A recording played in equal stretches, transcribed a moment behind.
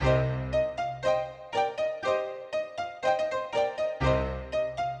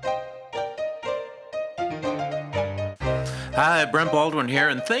Hi, Brent Baldwin here,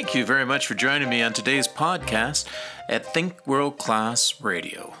 and thank you very much for joining me on today's podcast at Think World Class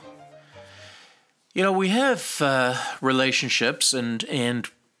Radio. You know, we have relationships, and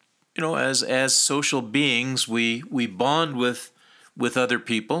as social beings, we bond with other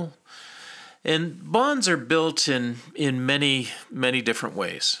people, and bonds are built in many different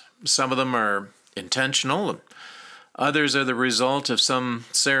ways. Some of them are intentional, and others are the result of some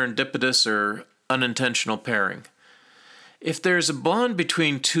serendipitous or unintentional pairing. If there's a bond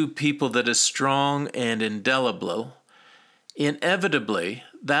between two people that is strong and indelible, inevitably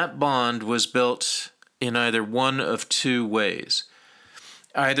that bond was built in either one of two ways,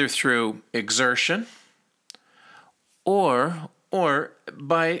 either through exertion or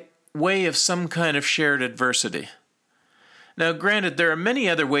by way of some kind of shared adversity. Now, granted, there are many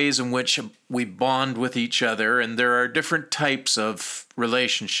other ways in which we bond with each other, and there are different types of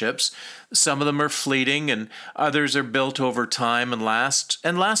relationships. Some of them are fleeting, and others are built over time and last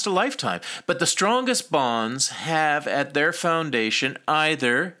a lifetime. But the strongest bonds have at their foundation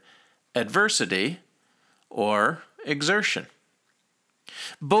either adversity or exertion.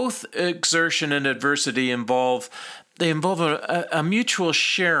 Both exertion and adversity involve a mutual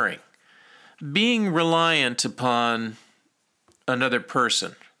sharing, being reliant upon another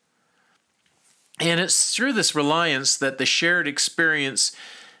person. And it's through this reliance that the shared experience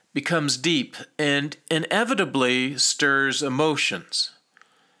becomes deep and inevitably stirs emotions.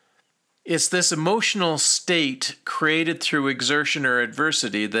 It's this emotional state created through exertion or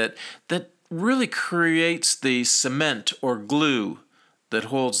adversity that really creates the cement or glue that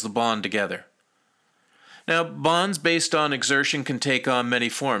holds the bond together. Now, bonds based on exertion can take on many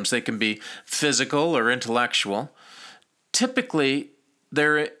forms. They can be physical or intellectual. Typically,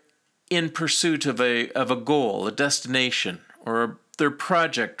 they're in pursuit of a goal, a destination, or they're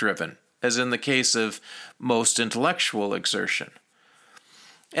project-driven, as in the case of most intellectual exertion.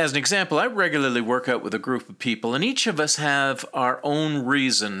 As an example, I regularly work out with a group of people, and each of us have our own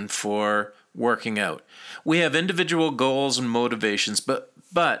reason for working out. We have individual goals and motivations, but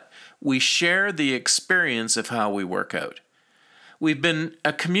we share the experience of how we work out. We've become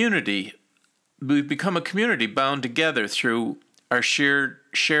a community bound together through our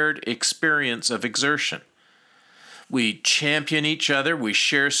shared experience of exertion. We champion each other, we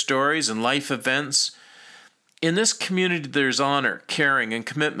share stories and life events. In this community, there's honor, caring, and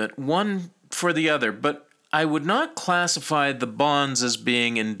commitment, one for the other, but I would not classify the bonds as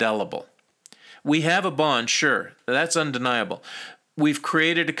being indelible. We have a bond, sure, that's undeniable. We've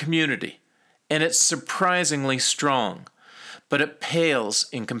created a community, and it's surprisingly strong. But it pales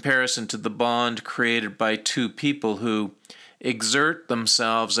in comparison to the bond created by two people who exert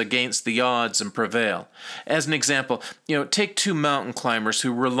themselves against the odds and prevail. As an example, take two mountain climbers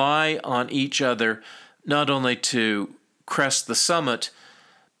who rely on each other not only to crest the summit,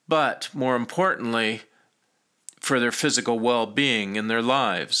 but more importantly, for their physical well-being in their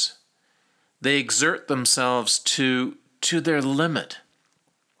lives. They exert themselves to their limit.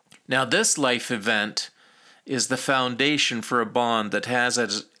 Now, this life event is the foundation for a bond that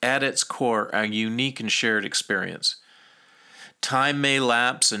has at its core a unique and shared experience. Time may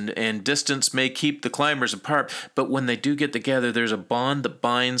lapse and distance may keep the climbers apart, but when they do get together, there's a bond that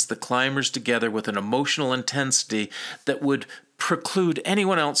binds the climbers together with an emotional intensity that would preclude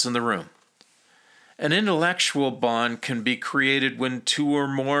anyone else in the room. An intellectual bond can be created when two or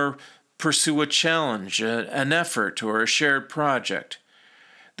more pursue a challenge, an effort, or a shared project.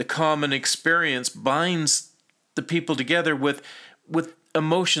 The common experience binds the people together with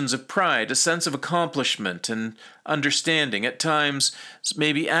emotions of pride, a sense of accomplishment and understanding. At times,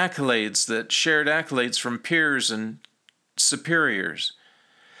 maybe shared accolades from peers and superiors.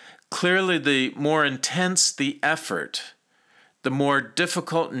 Clearly, the more intense the effort, the more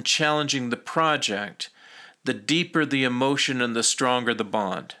difficult and challenging the project, the deeper the emotion and the stronger the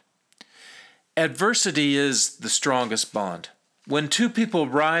bond. Adversity is the strongest bond. When two people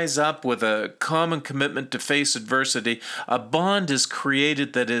rise up with a common commitment to face adversity, a bond is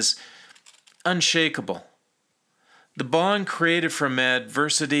created that is unshakable. The bond created from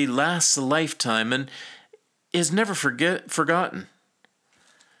adversity lasts a lifetime and is never forgotten.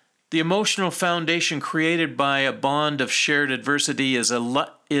 The emotional foundation created by a bond of shared adversity is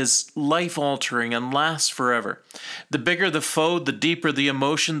life-altering and lasts forever. The bigger the foe, the deeper the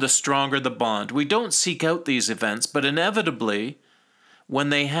emotion, the stronger the bond. We don't seek out these events, but inevitably, when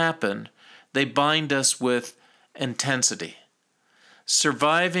they happen, they bind us with intensity.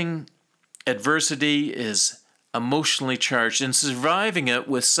 Surviving adversity is emotionally charged, and surviving it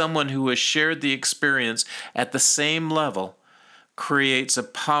with someone who has shared the experience at the same level creates a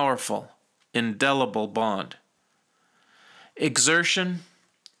powerful, indelible bond. Exertion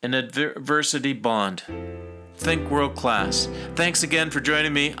and adversity bond. Think world class. Thanks again for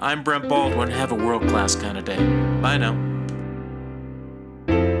joining me. I'm Brent Baldwin. Have a world class kind of day. Bye now.